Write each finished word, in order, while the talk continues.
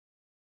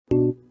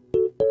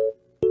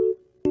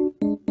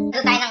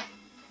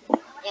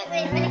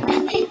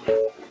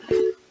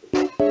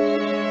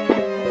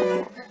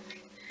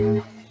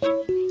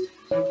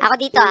Ako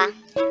dito ah.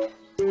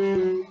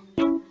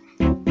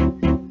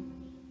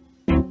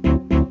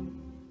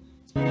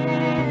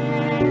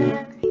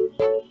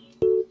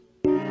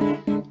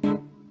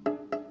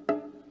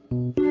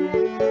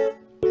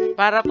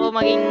 Para po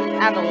maging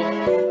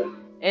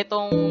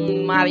etong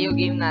Mario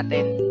game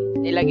natin,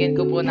 nilagyan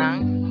ko po ng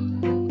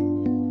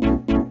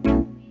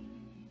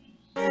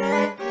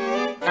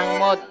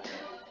mod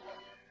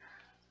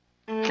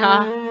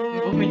na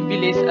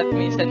bumibilis at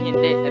minsan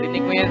hindi.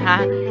 Narinig mo yan ha?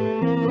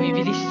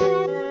 Bumibilis.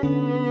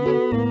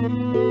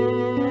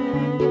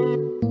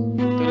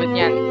 Tulad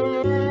yan.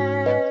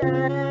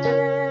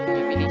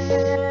 Bumibilis.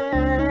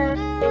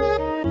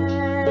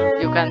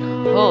 You can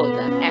hold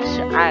an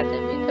extra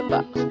item in the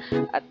box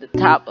at the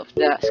top of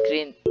the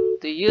screen.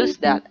 To use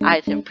that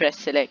item, press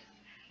select.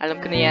 Alam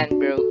ko na yan,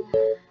 bro.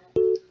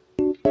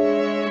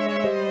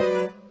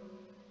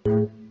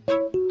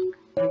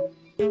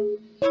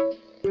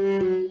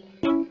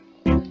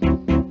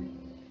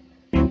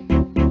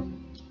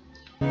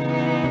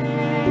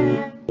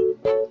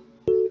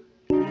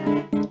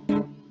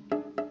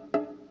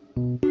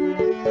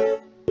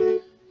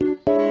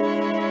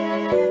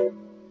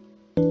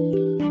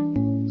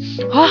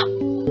 Ha?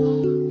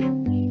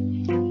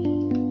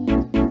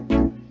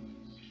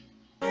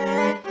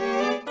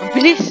 Ang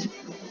bilis!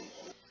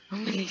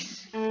 Ang bilis!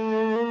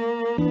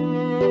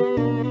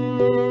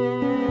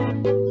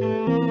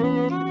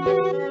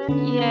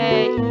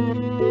 Yay!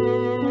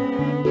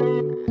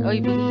 Oy,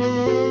 bilis!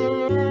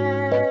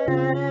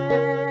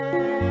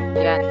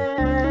 Yan.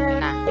 Yan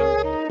na.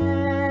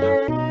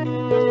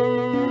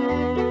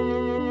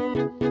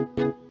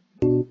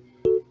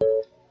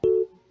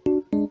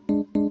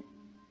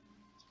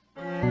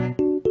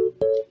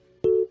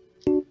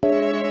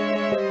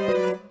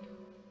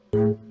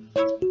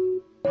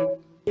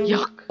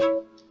 Yuck!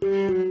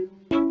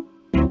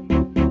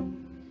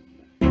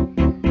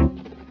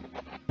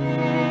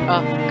 Oh,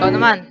 ikaw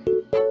naman.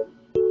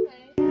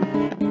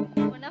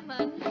 Ako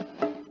naman.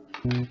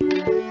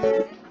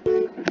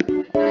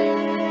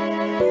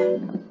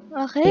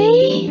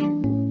 Okay.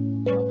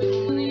 Open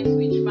mo muna yung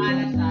Switch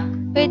balance ha.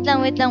 Wait lang.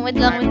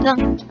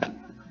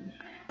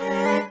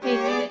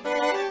 Wait.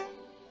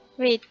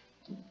 Wait.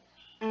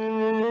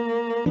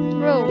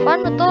 Bro,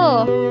 paano to?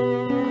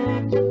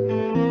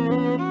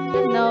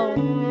 No.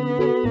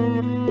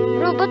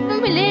 Bro, ba't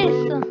mabilis?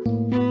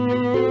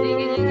 Hindi,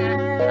 ganyan nga.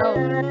 Oh.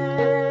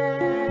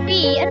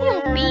 P? Ano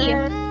yung P?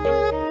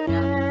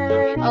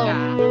 Wait Oh, ka.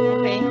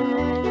 okay.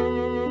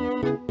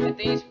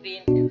 Ito yung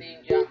sprint, ito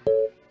yung jump.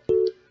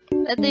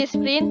 Ito yung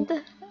sprint.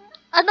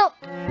 Ano?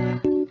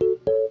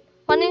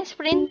 Paano yung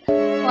sprint?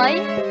 Why?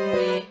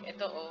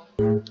 Ito oh.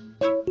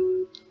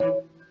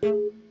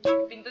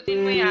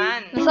 Pindutin mo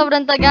yan. Na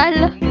sobrang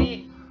tagal.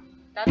 Hindi.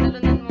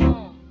 Tatalunan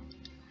mo.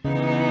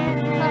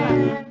 Ah.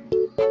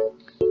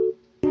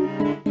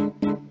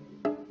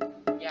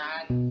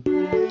 Yan.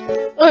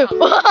 Uy!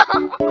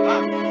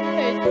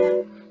 Wait.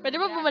 Pwede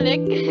ba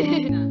bumalik?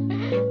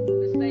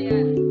 Basta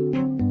yan.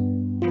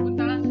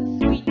 Punta ka sa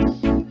Switch.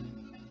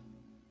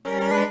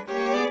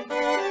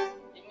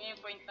 Yun nga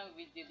yung point ng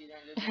video din. Na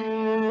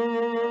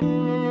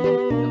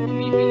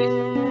bumibilis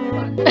at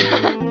bumabad.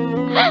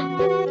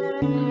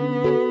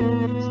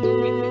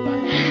 Stupid, diba?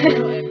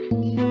 Pero epic.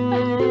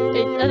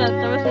 Wait, ano?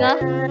 Tapos na?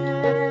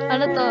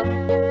 Ano to?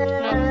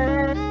 No.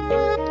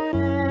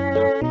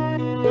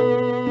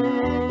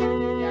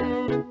 Yan.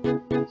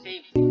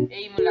 Save. A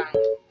mo lang.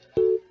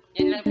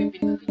 Yan lang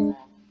pipindutin mo.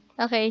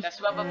 Okay. Tapos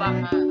bababa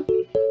ka.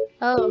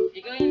 Oh.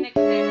 Ikaw yung next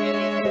level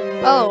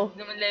eh. Oh. Hindi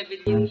naman level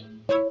yun eh.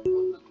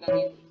 Upload lang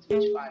yun.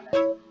 Switch pala.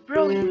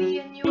 Bro, hindi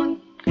yan yun.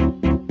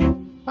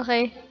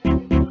 Okay.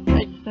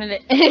 Wait, nali.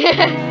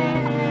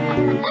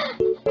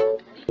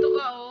 Dito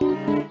ka oh.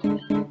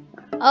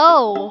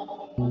 Oh.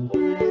 Huwag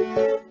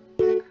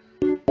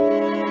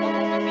mong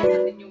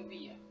papindutin yung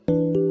B ah.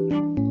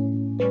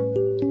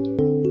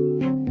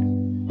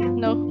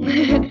 No.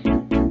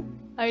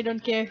 I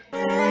don't care.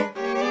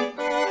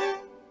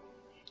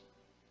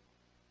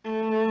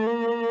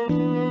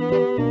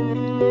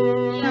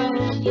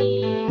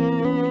 Yoshi.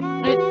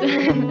 Wait.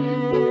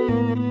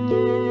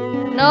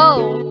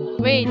 No.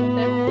 Wait.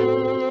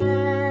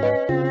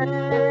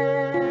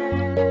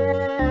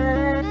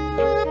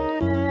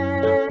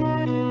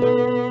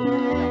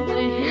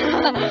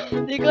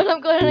 Hindi ko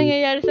alam kung ano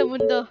nangyayari sa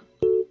mundo.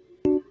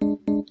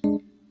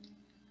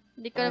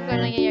 Hindi ko alam kung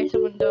ano nangyayari sa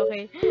mundo,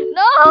 okay?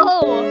 No!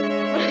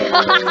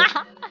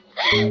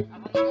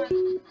 Ako naman.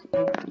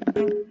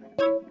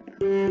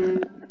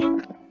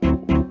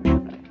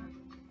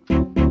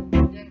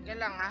 Yan ka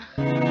lang ah.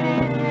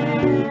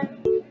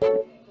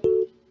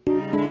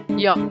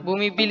 Yuck,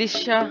 bumibilis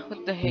siya.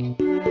 What the heck?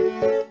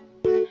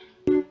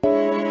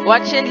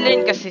 Watch and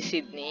learn kasi,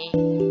 Sydney.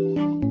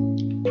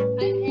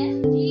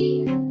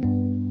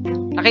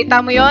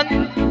 Nakita mo yon?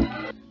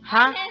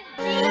 Ha?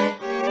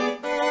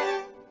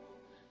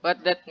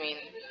 What that mean?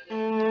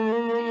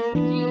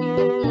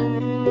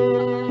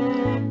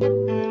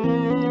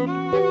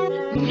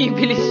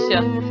 Bumibilis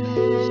siya.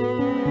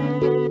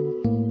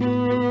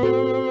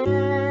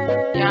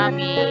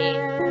 Yummy.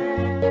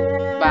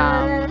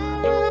 Bam.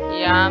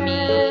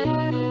 Yummy.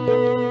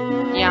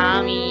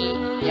 Yummy.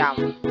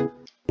 Yum.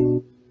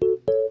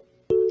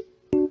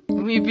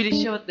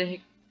 Bumibilis siya, what the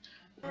heck?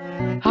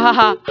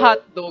 Haha,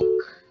 hotdog.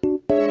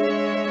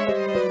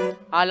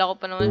 Akala ko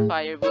pa naman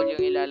fireball yung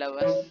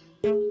ilalabas.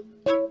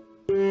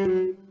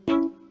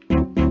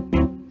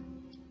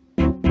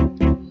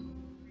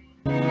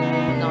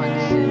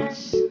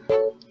 Nonsense.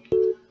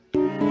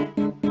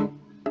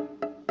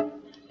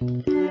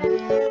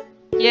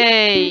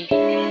 Yay!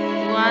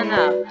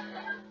 Wanap.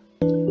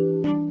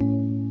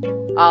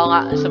 Oo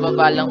nga, sa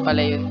baba lang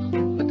pala yun.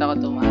 Ba't ako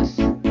tumaas?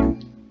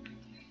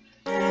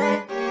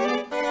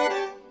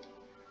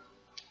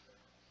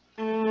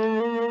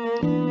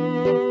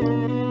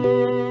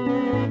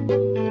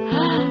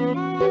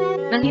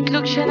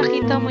 Nangitlog siya,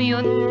 nakita mo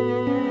yun?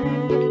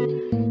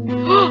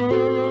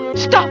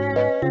 Stop!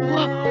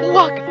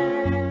 Wag!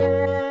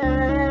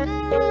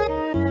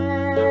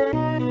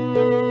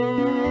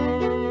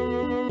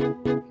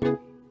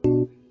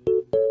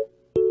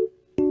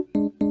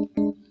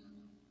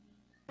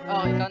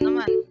 Oh, ikaw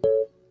naman.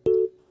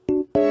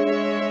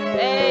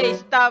 Hey,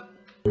 stop!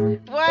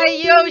 Why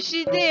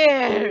Yoshi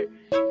there?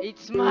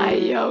 It's my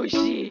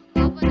Yoshi.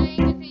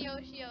 Papatayin ko si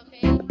Yoshi,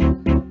 okay?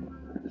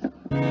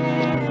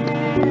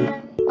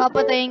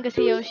 Papatayin ko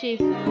si Yoshi.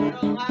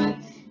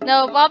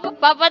 No,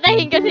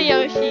 papatayin ko si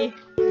Yoshi.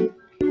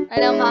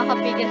 Alam,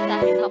 makakapigas sa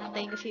akin.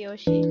 Papatayin ko si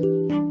Yoshi.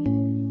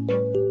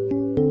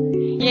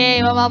 Yay!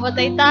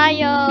 Mamapatay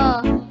tayo!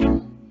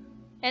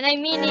 And I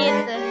mean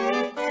it!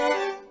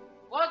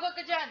 Wag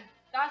ka dyan!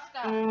 Taas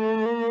ka!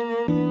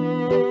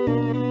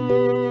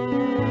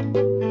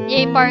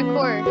 Yay,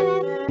 parkour!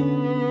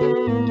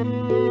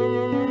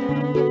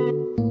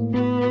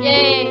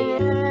 Yay!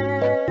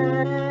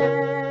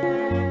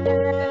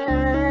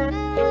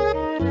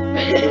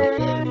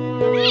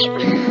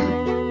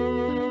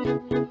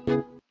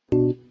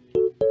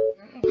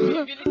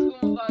 Bilis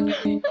bumaba agad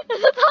eh.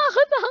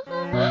 Natatakot ako!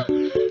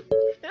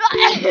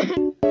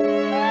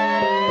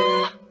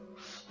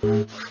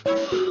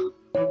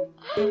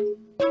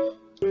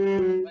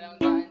 Walang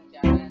daan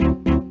dyan.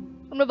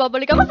 Ano,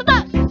 babalik ako sa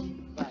taas!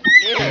 Bakit?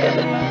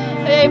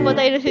 Ay,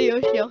 patay na si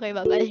Yoshi. Okay,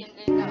 bye-bye.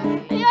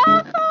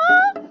 Ayoko!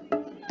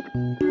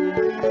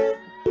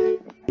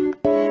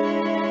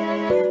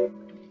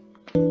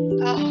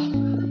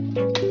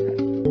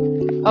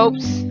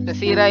 Oops,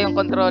 nasira yung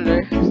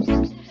controller.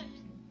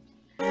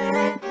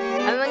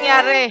 Ano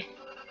nangyari?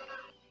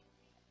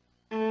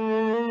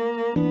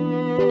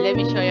 Let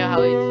me show you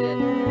how it's done.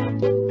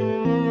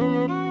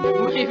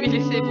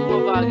 Bumibilis eh,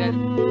 bumabagal.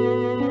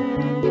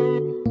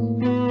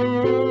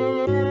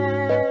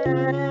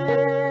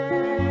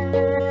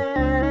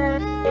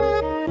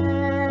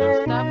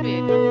 Stop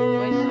it.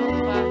 Why so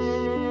fast?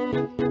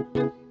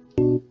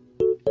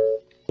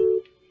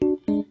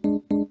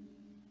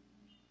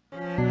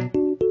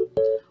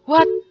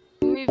 What?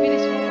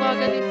 Bumibilis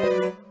bumabagal eh.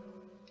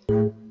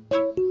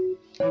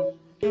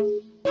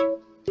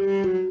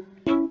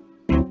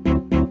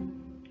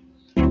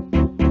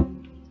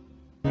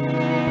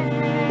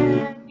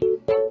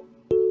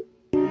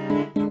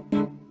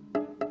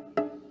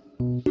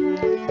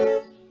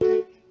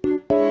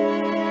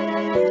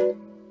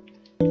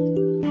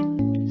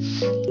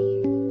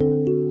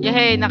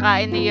 Yehey,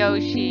 nakain ni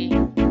Yoshi.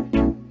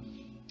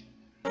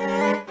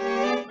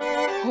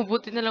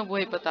 Buti na lang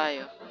buhay pa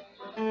tayo.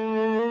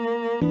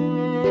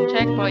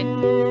 Checkpoint.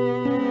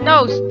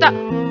 No, stop!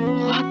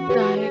 What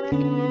the heck?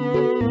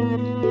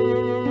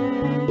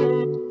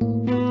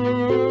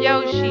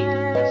 Yoshi,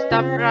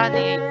 stop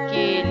running, I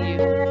kill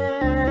you.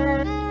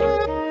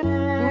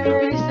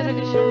 Bumibilis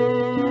talaga siya.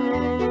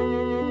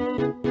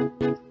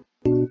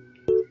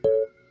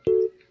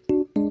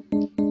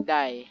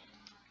 Die.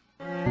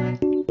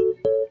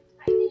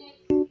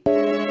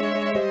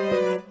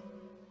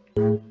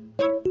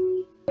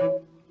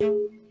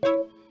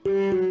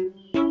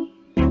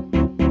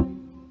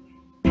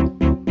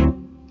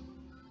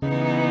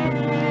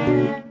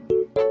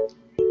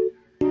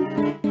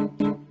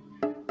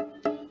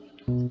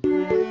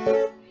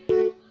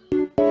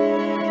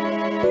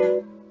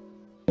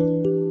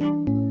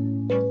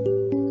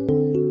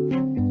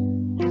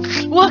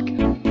 Wag!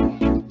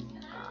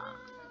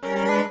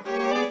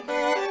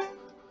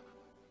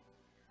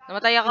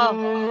 Namatay ako.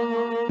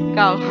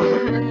 Ikaw.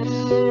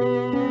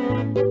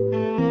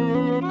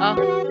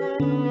 Oh.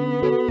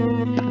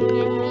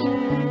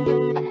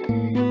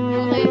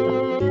 Okay.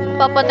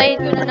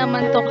 Papatayin ko na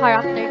naman tong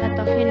character na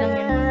to. Yun lang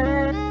yun.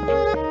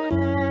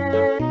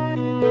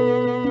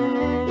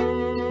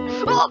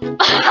 Oh!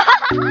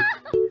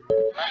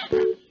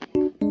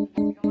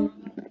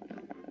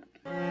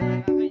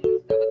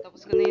 Dapat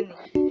tapos ko na yun eh.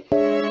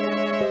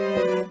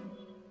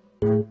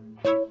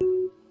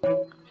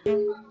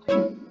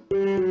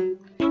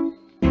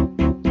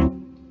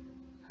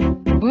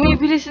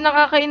 Bumibilis na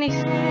nakakainis.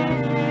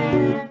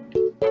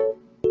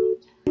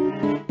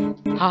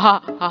 Haha,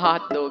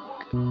 hotdog.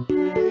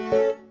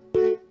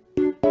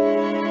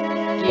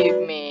 Give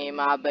me.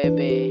 mga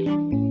bebe.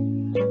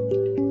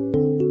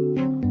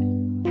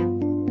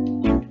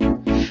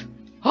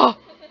 Oh!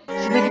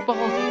 Sinagip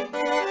ako.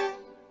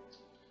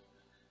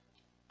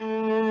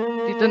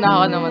 Dito na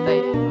ako namatay.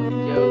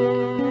 Joke.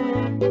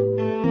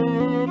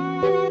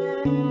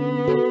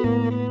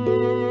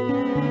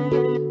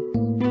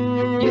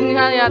 Yun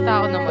nga yata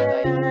ako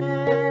namatay.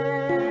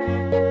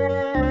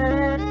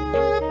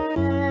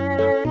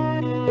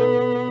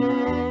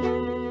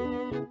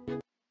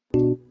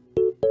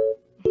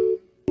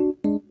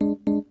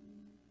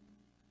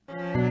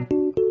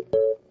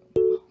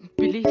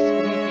 Bilis,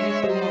 bumibilis,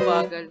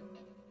 bumabagal.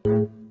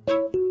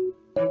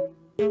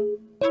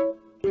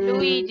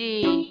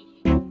 Luigi!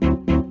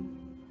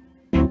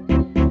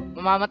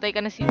 Mamamatay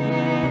ka na si...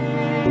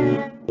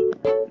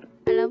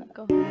 Alam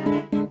ko.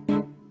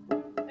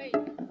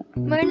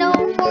 Meron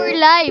akong 4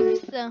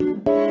 lives.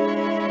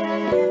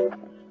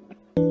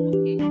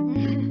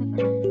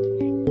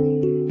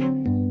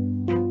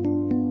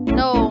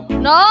 No!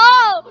 No!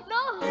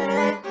 No!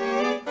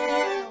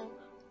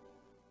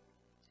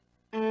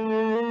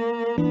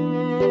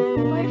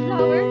 Fire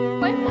flower?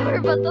 Fire flower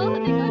ba to?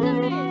 Hindi ko alam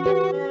eh.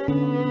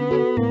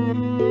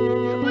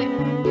 Uy!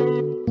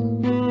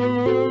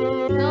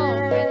 No,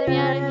 get me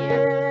out of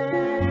here.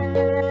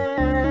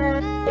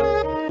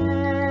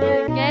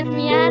 Get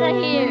me out of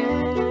here.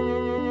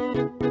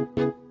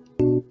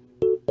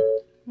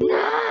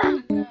 Nah!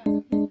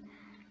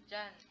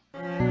 Diyan.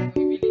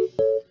 Bumibilis.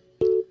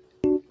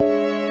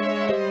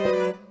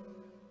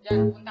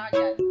 Diyan, punta ka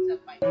dyan sa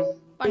pipes.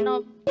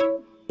 Paano?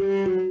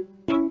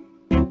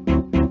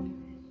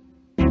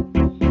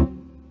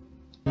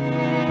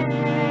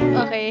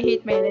 Okay, I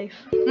hate my life.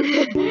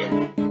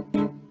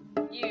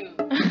 You.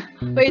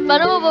 Wait,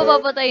 paano mo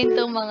bababatayin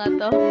tong mga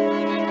to?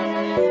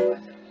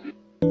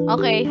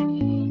 Okay.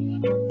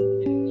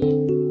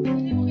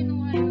 Hindi mo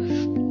kinuha yun.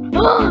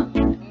 Ah!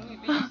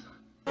 Bumibilis.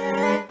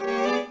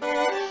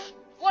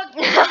 Wag!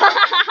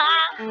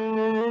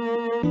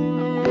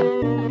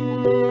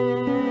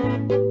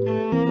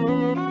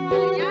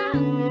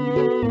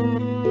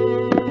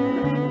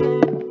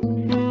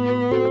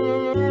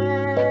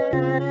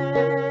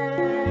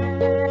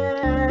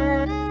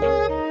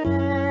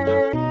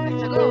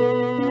 Let's go!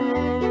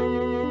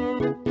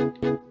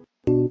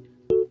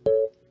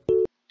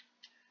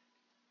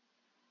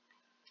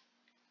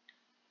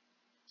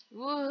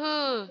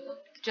 Woohoo!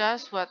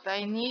 Just what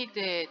I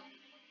needed.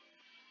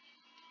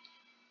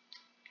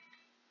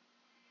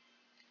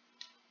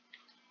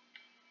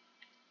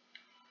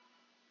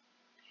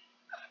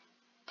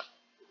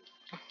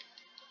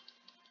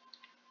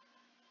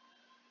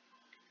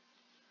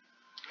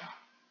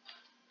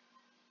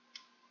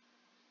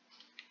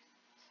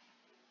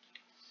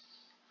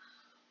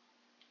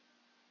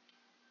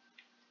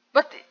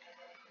 Ba't...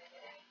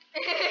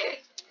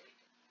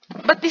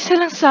 Ba't isa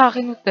lang sa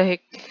akin? What the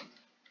heck?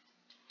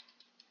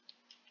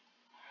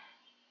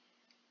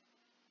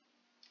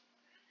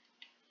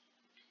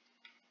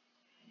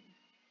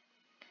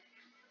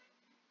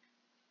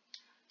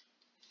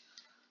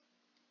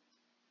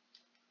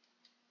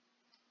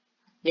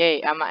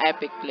 Yay, I'm an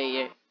epic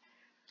player.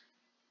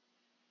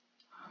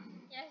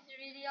 Yes, you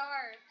really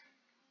are.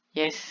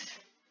 Yes.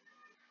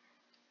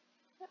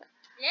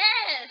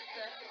 Yes!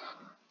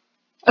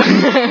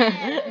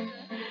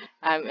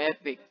 I'm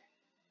epic.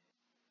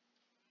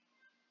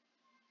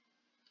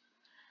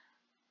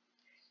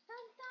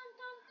 Dun, dun,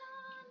 dun,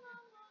 dun,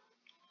 dun, dun.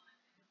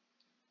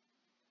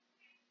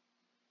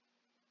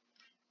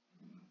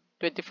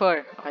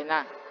 24. Okay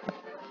na.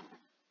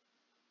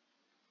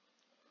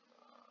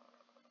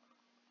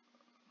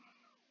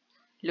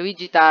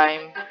 Luigi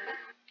time.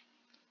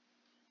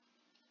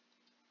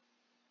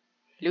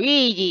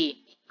 Luigi!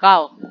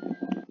 Ikaw.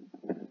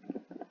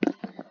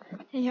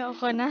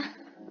 Ayoko na.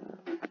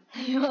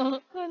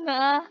 Ayoko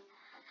na.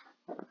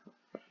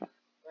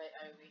 Why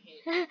are we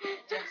here?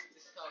 Just to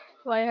stop.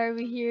 Why are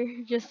we here?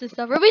 Just to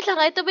stop. Wait lang,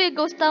 ito ba yung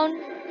ghost town?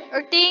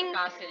 Or thing?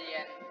 Castle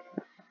yan.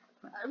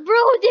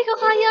 Bro, di ko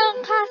kaya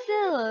ang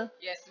castle.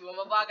 Yes,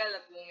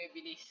 bumabagal at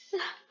bumibilis.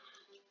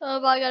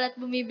 Bagal at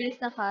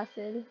bumibilis na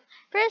castle.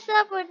 Pero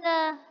sa po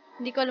na,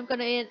 hindi ko alam kung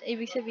ano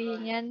ibig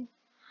sabihin yan.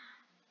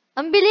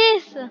 Ang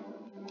bilis!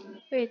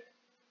 Wait.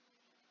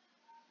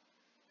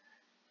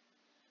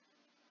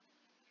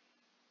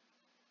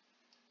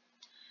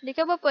 Hindi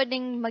ka ba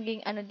pwedeng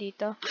maging ano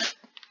dito?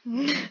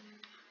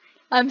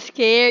 I'm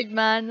scared,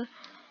 man.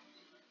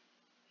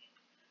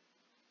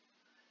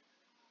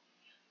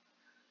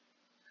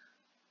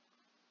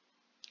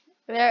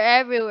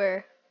 They're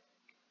everywhere.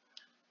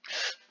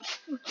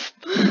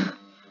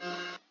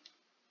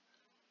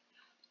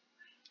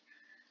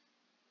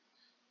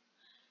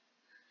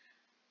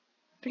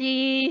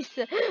 Please.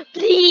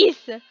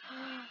 Please. Ah!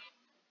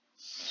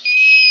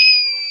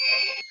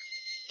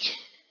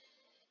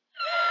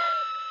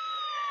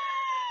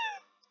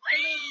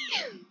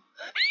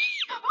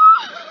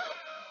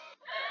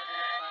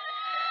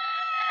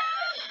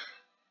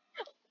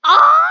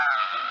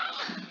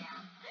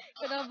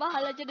 Ikaw na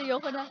bahala dyan.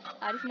 Ayoko na.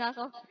 Alis na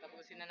ako.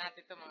 Tapusin na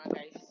natin to mga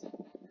guys.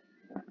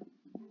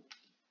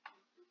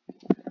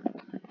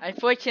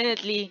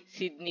 Unfortunately,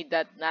 Sydney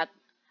did not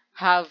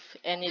have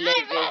any I'm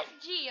level.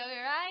 SG,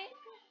 alright?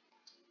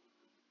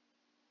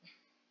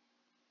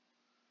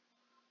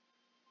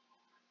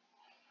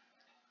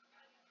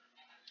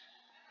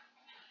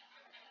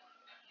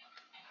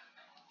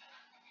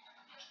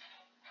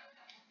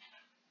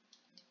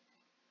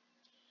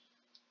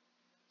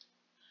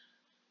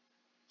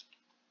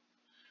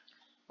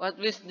 What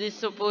was this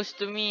supposed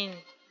to mean?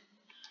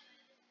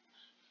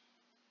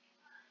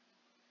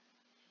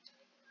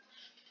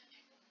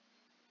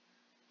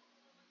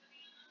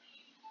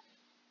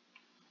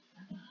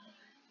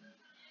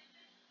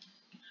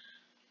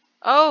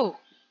 Oh!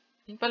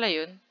 Yun pala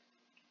yun.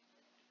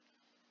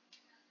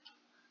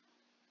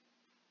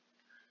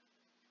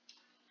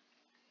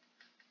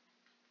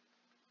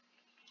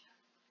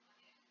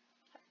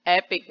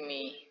 Epic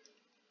me.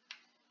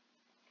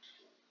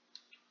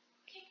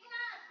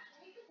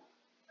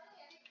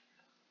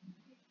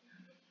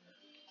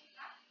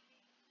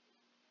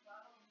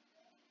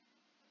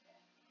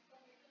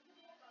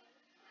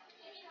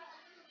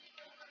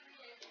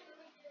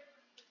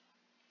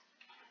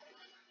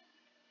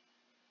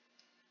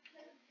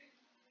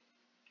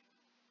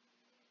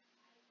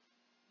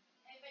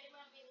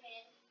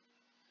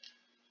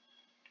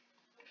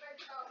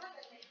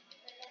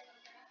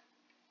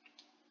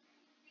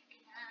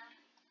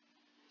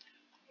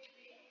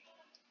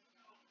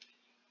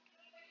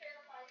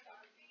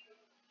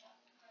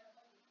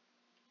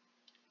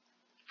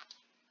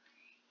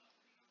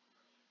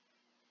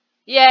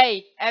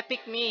 Yay!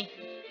 Epic me.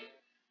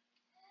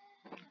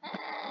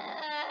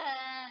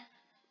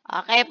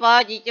 Okay po,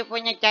 dito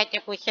po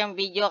nagtatapos yung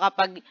video.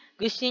 Kapag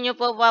gusto nyo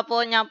po ba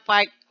po ng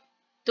part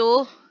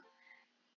 2,